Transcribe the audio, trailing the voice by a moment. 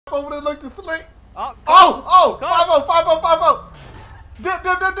over there looking slick. Oh, oh, 5-0, 5-0, 5-0. Dip,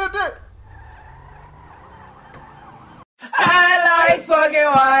 dip, dip, dip, dip. I like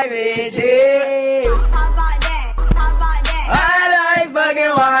fucking white bitches. How about that? How about that? I like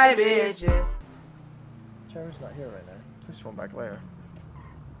fucking white bitches. Trevor's not here right now. Please phone back later.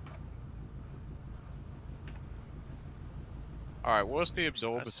 Alright, what's the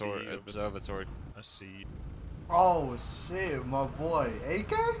observatory? I see. Oh shit, my boy.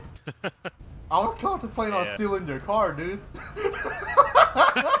 AK? I was contemplating on stealing your car, dude.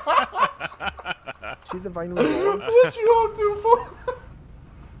 See the vinyl wall? What you all do for?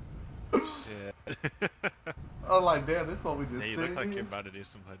 Shit. I'm like, damn, this what we just Hey, you look like you're about to do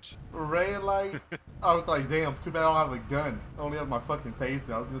some much. Red light. I was like, damn, too bad I don't have a gun. I only have my fucking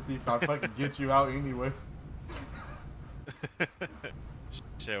taser. I was gonna see if I fucking get you out anyway.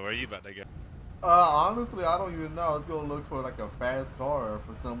 Shit, where are you about to go? Honestly, I don't even know. I was gonna look for like a fast car or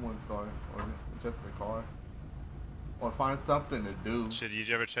for someone's car or just a car. Or find something to do. Shit, did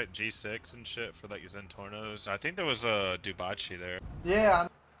you ever check G6 and shit for like Zentornos? I think there was a Dubachi there. Yeah.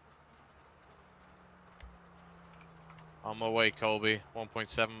 On my way, Colby.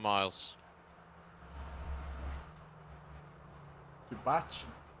 1.7 miles. Dubachi.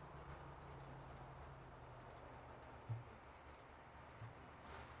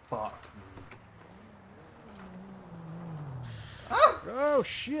 Fuck me. Oh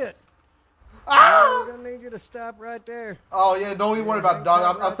shit! Ah! I'm gonna need you to stop right there. Oh yeah, don't even worry about it,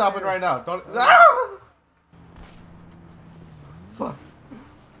 dog. I'm stopping right now. Don't. Ah! Fuck.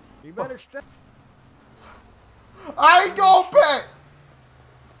 You better stop. I ain't going back.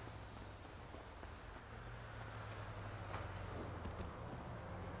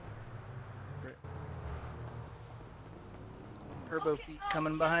 Turbo feet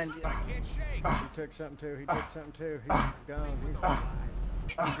coming behind you. He took something too. He took something too. He's gone.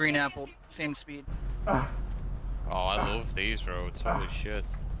 He's green apple, same speed. Oh, I love these roads. Holy shit.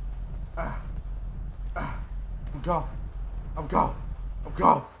 I'm gone. I'm gone. I'm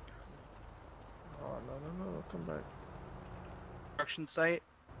gone. Oh no! Come back. Construction site.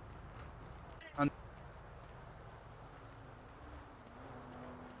 I'm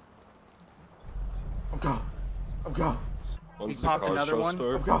gone. I'm gone. He popped another one.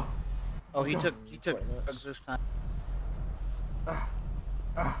 I'm gone. Oh, he took drugs this time.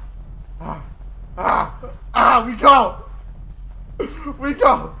 We go. We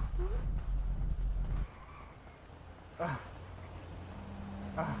go.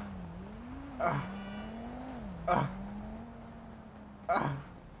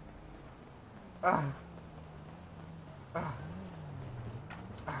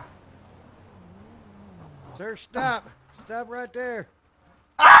 Sir, stop! Stop right there.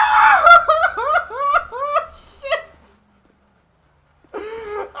 Shit.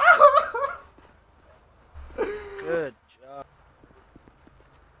 Good job.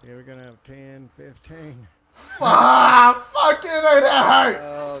 Yeah, we're gonna have 10, 15. Fucking it hurt.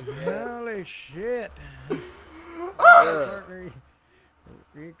 Oh, yeah. Holy shit!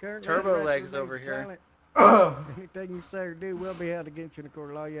 Turbo legs over here. Anything you say or do will be held against you in the court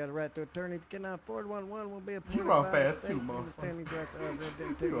of law. You have the right to attorney. If you cannot afford one will be appointed. You run by fast the too, state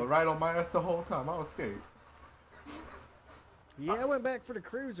motherfucker. You were right on my ass the whole time. I was scared. Yeah, I went back for the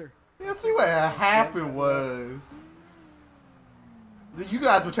cruiser. Yeah, see what happened was. You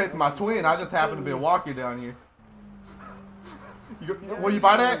guys were chasing my twin. I just happened to be walking down here. Will you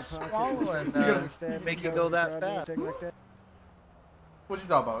buy that? Swallowing, make you go that fast. What you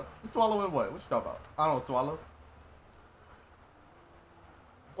talking about? Swallowing what? What you talking about? I don't swallow.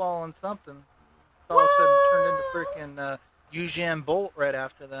 Swallowing something. All of a sudden turned into freaking Usain Bolt right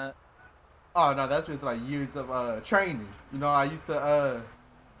after that. Oh no, that's just like years of training. You know, I used to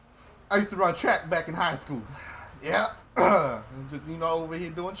run track back in high school. Yeah. Just, you know, over here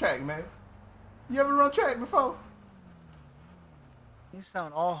doing track, man. You ever run track before? You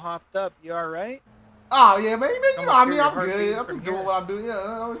sound all hopped up. You alright? Oh yeah, man. You know, I mean, I'm heart good. I'm beating doing from what I'm doing. Yeah.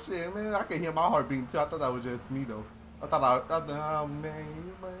 Oh shit, man. I can hear my heart beating too. I thought that was just me though. I thought, oh man,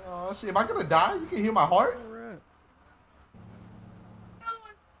 oh shit, am I gonna die? You can hear my heart?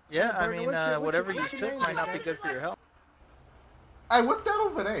 Yeah, I mean, whatever you took might not be good for your health. Hey, what's that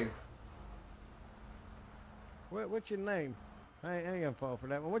over there? What's your name? I ain't gonna fall for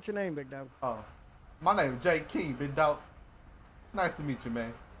that one. What's your name, big dog? Oh, my name is Jake King, big dog. Nice to meet you,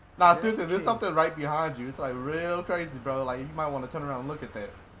 man. Nah, seriously, there's something right behind you. It's like real crazy, bro. Like, you might want to turn around and look at that.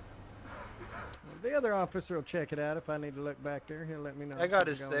 The other officer will check it out if I need to look back there. He'll let me know. I got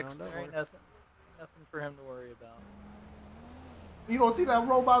his 6. There ain't nothing for him to worry about. You don't see that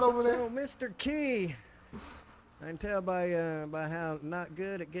robot over there? So, Mr. Key, I can tell by how not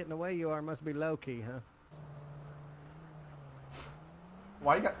good at getting away you are. Must be low key, huh?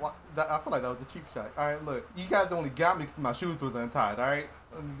 Why you got? I feel like that was a cheap shot. All right, look, you guys only got me because my shoes was untied. All right.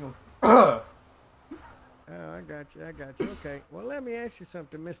 Oh, I got you. Okay. Well, let me ask you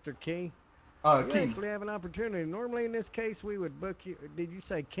something, Mr. King. You King. actually have an opportunity. Normally, in this case, we would book you. Did you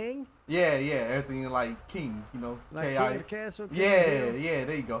say King? Yeah, as in like King, you know. Like K-I- King of the Castle? King Yeah, of the Hill? yeah,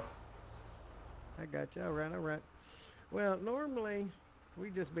 there you go. I got you. All right. Well, normally, we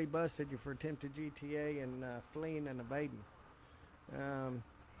just be busted you for attempted GTA and fleeing and evading.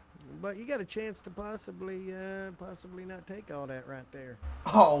 But you got a chance to possibly not take all that right there.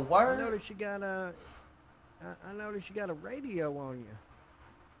 Oh, I word? noticed you got a radio on you.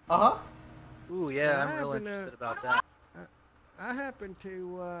 Uh-huh. Ooh, yeah, Well, I'm real happened to- interested about that. I happened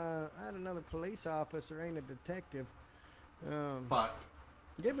to I had another police officer, ain't a detective. But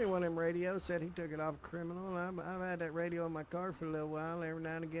Give me one of them radios. Said he took it off a criminal. I've had that radio in my car for a little while. Every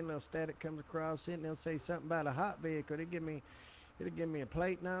now and again, a little static comes across it, and they'll say something about a hot vehicle. It'll give me a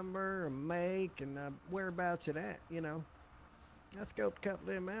plate number, a make, and whereabouts it at. You know. I scoped a couple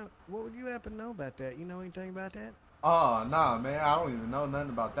of them out. What would you happen to know about that? You know anything about that? oh nah, man, I don't even know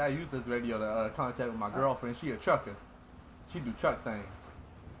nothing about that. I use this radio to contact with my girlfriend. She a trucker. She do truck things.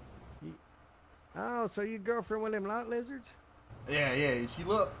 Oh, so your girlfriend one of them lot lizards? Yeah. She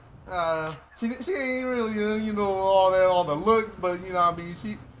look. She ain't really you know all the looks, but you know what I mean.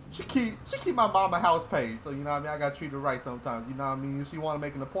 She keep my mama house paid, so you know what I mean. I gotta treat her right sometimes. You know what I mean. If she want to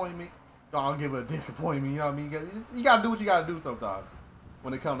make an appointment, I'll give her a dick appointment. You know what I mean. You gotta do what you gotta do sometimes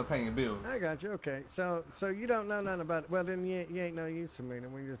when it comes to paying bills. I got you. Okay, so you don't know nothing about it. Well, then you ain't no use to me.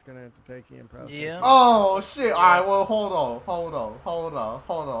 Then we're just gonna have to take you in process. Yeah. Oh shit! All right, well hold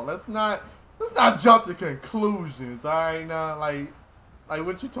on. Let's not jump to conclusions. All right, now like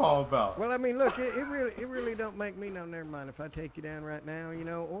what you talking about? Well, I mean, look, it really don't make me no. Never mind if I take you down right now, you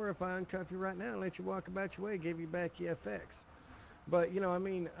know, or if I uncuff you right now and let you walk about your way, give you back your effects. But you know, I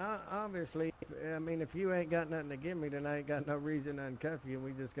mean, obviously, I mean, if you ain't got nothing to give me, then I ain't got no reason to uncuff you.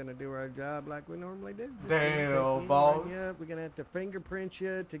 We just gonna do our job like we normally do. Just Damn, boss. We're gonna have to fingerprint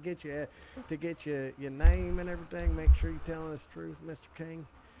you to get your name and everything. Make sure you're telling us the truth, Mr. King,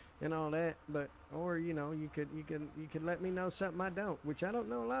 and all that. But or you know, you could let me know something I don't, which I don't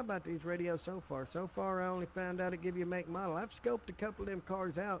know a lot about these radios so far. So far, I only found out it give you a make model. I've scoped a couple of them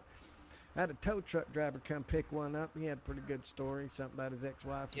cars out. I had a tow truck driver come pick one up. He had a pretty good story, something about his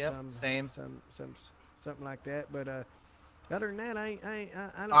ex-wife or Yep, same. something like that. But other than that, I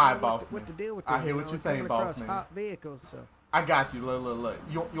don't Alright, know boss what to man. deal with. I them, hear you what know, you're saying, coming boss across man. hot vehicles, so. I got you. Look.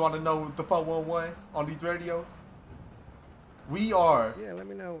 You want to know the 411 on these radios? We are Yeah, let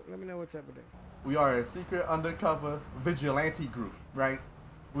me know what's up with it. We are a secret undercover vigilante group, right?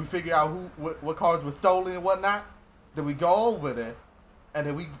 We figure out what cars were stolen and whatnot. Then we go over there, and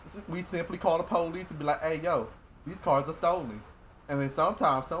then we simply call the police and be like, "Hey, yo, these cars are stolen." And then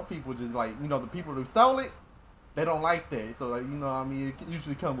sometimes some people just like, you know, the people who stole it, they don't like that. So like, you know what I mean, it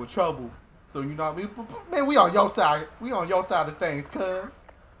usually come with trouble. So you know what I mean, man, we on your side. We on your side of things, cuz.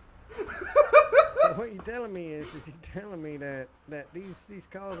 So what you're telling me is you're telling me that these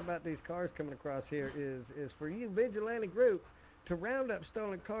calls about these cars coming across here is for you vigilante group to round up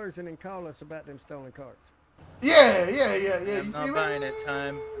stolen cars and then call us about them stolen cars. Yeah. I'm You not see, buying it,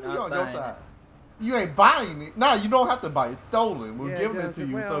 time. We Not on your buying side. it. You ain't buying it. Nah, you don't have to buy it. It's stolen. We're Yeah, giving it just- to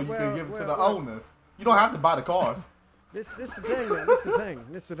you well, so you can well, give it to well, the well. owner. You don't have to buy the car. This the thing, man.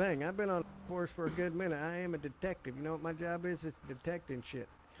 This the thing. I've been on the force for a good minute. I am a detective. You know what my job is? It's detecting shit.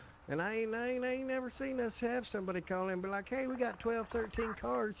 And I ain't never seen us have somebody call in and be like, hey, we got 12, 13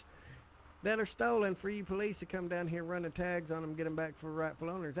 cars that are stolen for you police to come down here, run the tags on them, get them back for rightful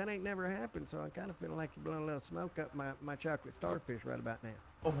owners. That ain't never happened, so I kind of feel like you're blowing a little smoke up my chocolate starfish right about now.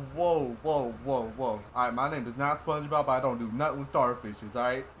 Oh, whoa. All right, my name is not SpongeBob, but I don't do nothing with starfishes, all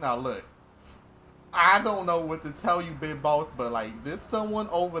right? Now, look. I don't know what to tell you, big boss, but, like, there's someone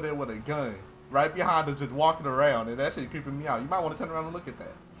over there with a gun right behind us just walking around, and that shit creeping me out. You might want to turn around and look at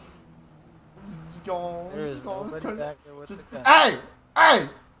that. Just go on. There is just go on, nobody turn- back there with just- the gun. Hey!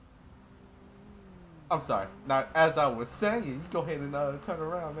 I'm sorry. Now, as I was saying, you go ahead and turn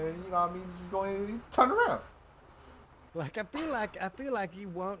around, man. You know what I mean? Just go ahead and turn around. Like I feel like you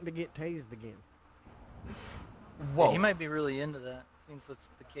wanting to get tased again. Whoa. Yeah, he might be really into that. Seems that's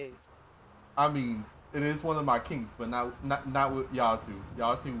the case. I mean, it is one of my kinks, but not with y'all two.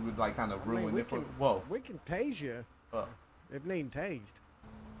 Y'all two would like kind of I mean, ruin we it for. can- Whoa. We can tase you Uh, if needing tased.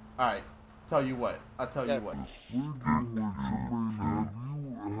 all right. Tell you what. I tell you Okay. what. You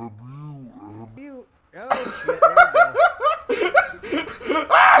oh shit, there you go.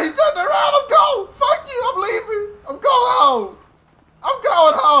 Ah, he turned around. I'm going. Fuck you. I'm leaving. I'm going home. I'm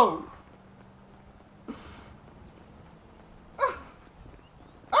going home.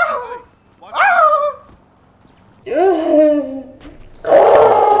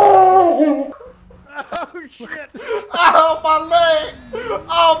 Oh shit! Oh, my leg!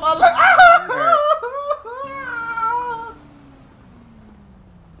 Oh, my leg!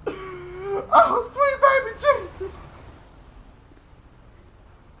 Oh, sweet baby Jesus!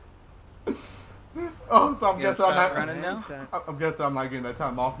 Oh, so I'm You guessing I'm gonna not. start running now? I'm guessing I'm not getting that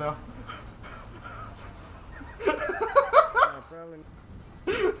time off now. Probably.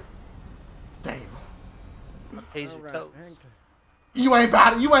 Damn! My taser Alright, toes. hang tight. You ain't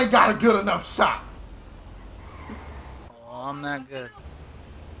got it. You ain't got a good enough shot. Oh, I'm not good.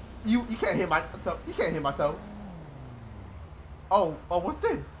 You can't hit my toe. You can't hit my toe. Oh, what's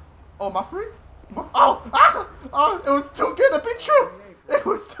this? Oh, my free? Oh, it was too good to be true. It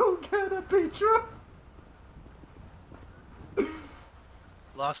was too good to be true.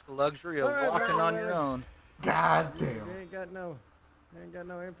 Lost the luxury of Alright, walking on your alright. own. God damn. You ain't got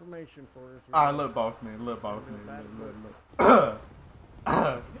no information for us. All right, look, boss man. Look.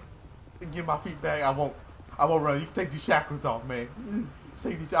 Get my feet back. I won't run. You can take these shackles off, man.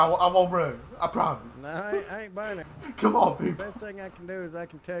 Take these. I won't run. I promise. No, I ain't buying it. Come on, The people. best thing I can do is I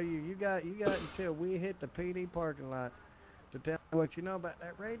can tell you, you got until we hit the PD parking lot to tell me what you know about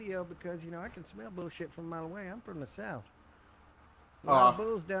that radio, because you know I can smell bullshit from a mile away. I'm from the south. A lot of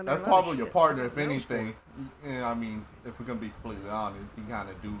bulls down there. That's a lot of probably your shit. partner, if No anything. Yeah, I mean, if we're gonna be completely honest, he kind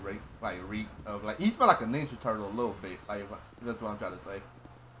of do reek of like he smell like a Ninja Turtle a little bit. Like that's what I'm trying to say.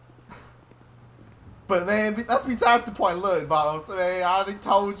 But man, that's besides the point. Look, boss, man, I already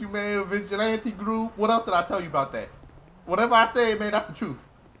told you, man, vigilante group. What else did I tell you about that? Whatever I said, man, that's the truth.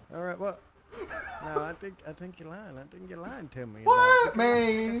 All right, well, no, I think you're lying. I think you're lying to me. What, Like I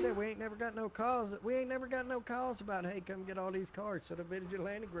man? said, we ain't never got no calls. We ain't never got no calls about, hey, come get all these cars. So the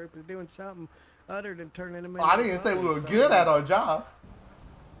vigilante group is doing something other than turning them in. I didn't say we were good at our job.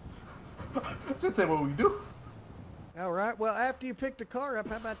 Just said what we do. All right. Well, after you pick the car up,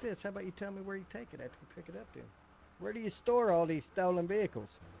 how about this? How about you tell me where you take it after you pick it up then? Where do you store all these stolen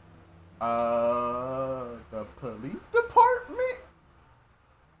vehicles? The police department?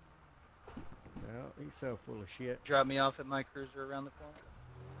 No, he's so full of shit. Drop me off at my cruiser around the corner.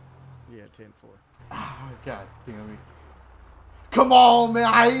 Yeah, 10-4. Oh, God damn it. Come on, man.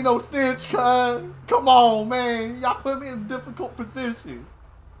 I ain't no snitch, cuz. Come on, man. Y'all put me in a difficult position.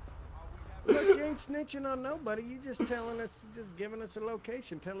 Look, you ain't snitching on nobody. You just telling us, just giving us a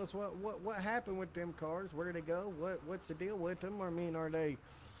location. Tell us what happened with them cars, where they go, what's the deal with them. I mean, are they,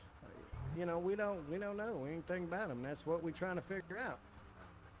 you know, we don't know anything about them. That's what we're trying to figure out.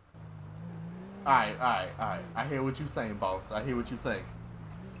 All right. I hear what you're saying, boss. I hear what you're saying.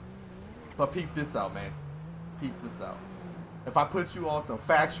 But peep this out, man. Peep this out. If I put you on some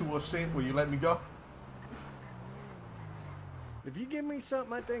factual shit, will you let me go? If you give me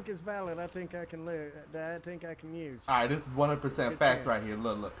something I think is valid, I think I can live. I think I can use. All right, this is 100% facts right here.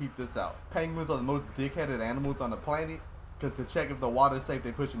 Look, peep this out. Penguins are the most dickheaded animals on the planet, because to check if the water's safe,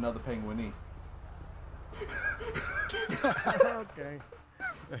 they push another penguin in. Okay.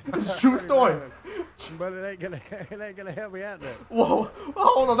 It's a true story. But it ain't gonna help me out though. Whoa,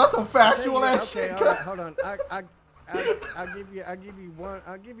 hold on, that's some factual ass Okay, shit. all right, hold on. I'll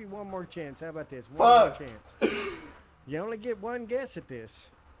give you one more chance. How about this? One more chance. You only get one guess at this.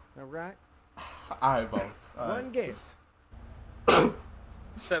 All right? Alright, boss. One guess.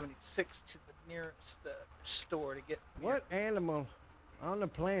 76 to the nearest store to get. What animal on the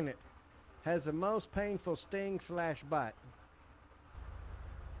planet has the most painful sting/bite?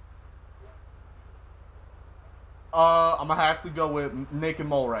 I'm gonna have to go with naked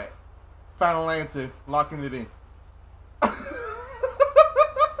mole rat. Final answer, locking it in.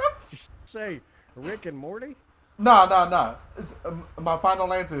 Say Rick and Morty? No. It's my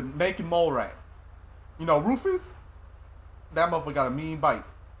final answer, naked mole rat. You know Rufus? That motherfucker got a mean bite.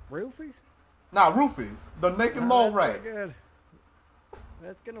 Roofies? Nah, Rufus, the naked mole That's rat. pretty good.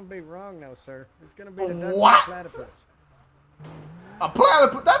 That's gonna be wrong though, sir. It's gonna be the What? Dutch platypus. A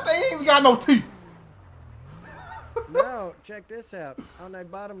platypus? That thing ain't even got no teeth. No, check this out. On their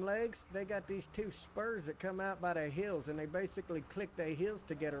bottom legs, they got these two spurs that come out by their heels, and they basically click their heels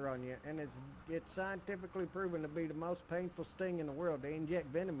together on you. And it's scientifically proven to be the most painful sting in the world. They inject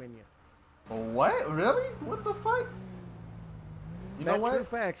venom in you. What? Really? What the fuck? You know That's what? true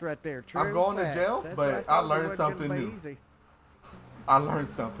facts right there. True I'm going to facts. jail, That's but why I told you it learned wasn't gonna something be new. easy. I learned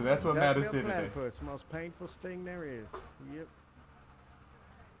something. That's what matters here today. Platypus, most painful sting there is. Yep.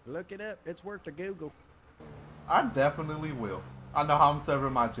 Look it up. It's worth a Google. I definitely will. I know how I'm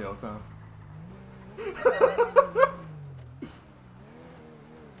serving my jail time.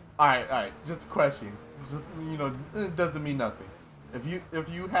 Alright. Just a question. Just, you know, it doesn't mean nothing. If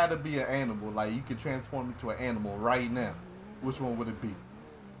you had to be an animal, like you could transform into an animal right now, which one would it be?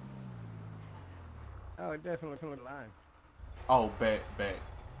 Oh, definitely from the line. Oh, bet.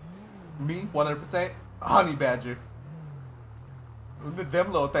 Me, 100%. Honey badger.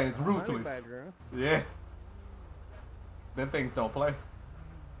 Them little things ruthless. Honey badger, huh? Yeah. Them things don't play.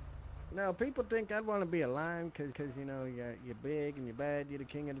 No, people think I'd want to be a lion because you know, you're big and you're bad, you're the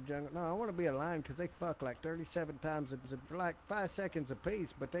king of the jungle. No, I want to be a lion because they fuck like 37 times, for like 5 seconds a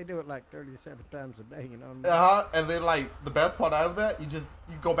piece, but they do it like 37 times a day, you know what I mean? And then like, the best part out of that, you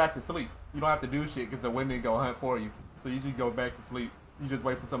go back to sleep. You don't have to do shit because the women go hunt for you. So you just go back to sleep. You just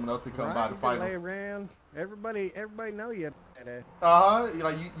wait for someone else to come by to fight lay them. around. Everybody know you.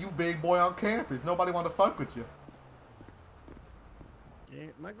 Like you big boy on campus. Nobody want to fuck with you. Yeah,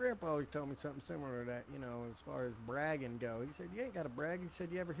 my grandpa always told me something similar to that, you know, as far as bragging go. He said, you ain't got to brag. He said,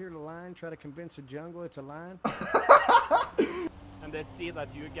 you ever hear the line, try to convince the jungle it's a lion? And they see that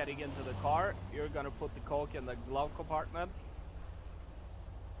you're getting into the car, you're gonna put the coke in the glove compartment.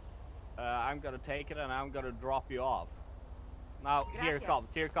 I'm gonna take it and I'm gonna drop you off. Now, here it comes.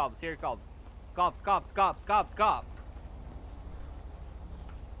 Cops.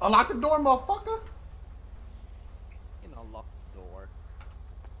 Unlock the door, motherfucker. You know, lock the door.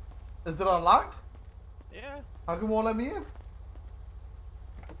 Is it unlocked? Yeah. How come it won't let me in?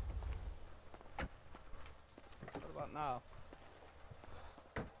 What about now?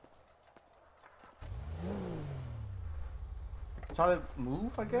 Try to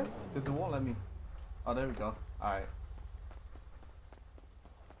move, I guess? Because it won't let me. Oh, there we go. Alright.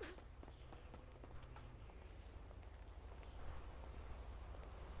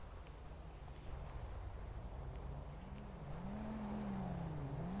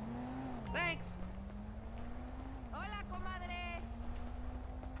 Thanks. Hola, comadre.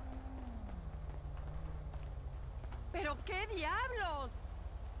 ¿Pero qué diablos?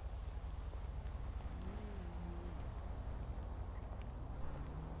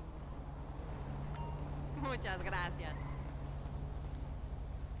 Muchas gracias.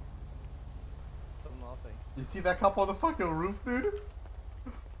 Nothing. You see that cop on the fucking roof, dude?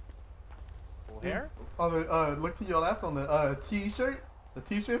 Where? On the, look to your left on the, t-shirt. The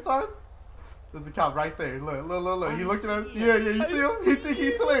t-shirt side. There's a cop right there. Look. He looking at, yeah, you see him? He think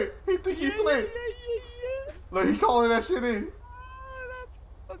he's slick. Yeah. Look, he calling that shit in.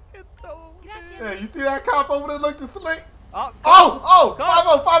 That's fucking so good. Yeah, you see that cop over there looking slick? Oh!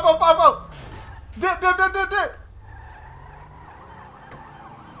 50. Dip.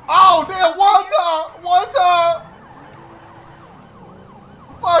 Oh, damn, one time.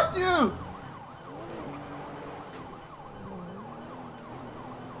 Fuck you.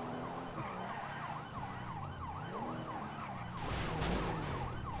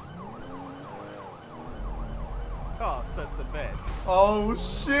 Oh, set the bed. Oh,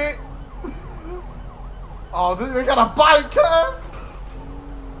 shit. Oh, they got a bike, huh?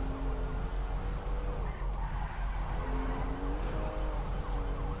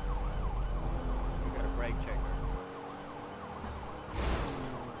 You got a brake checker.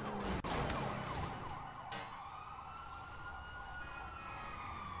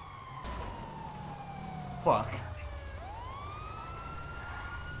 Fuck.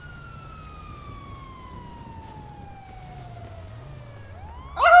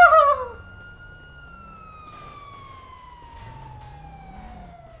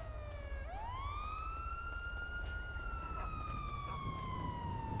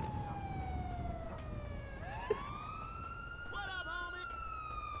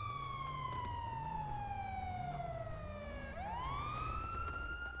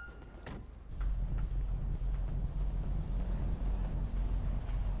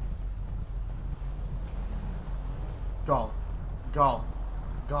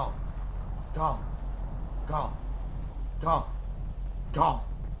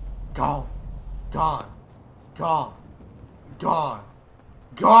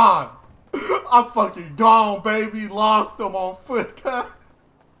 Gone. I'm fucking gone, baby. Lost them on foot.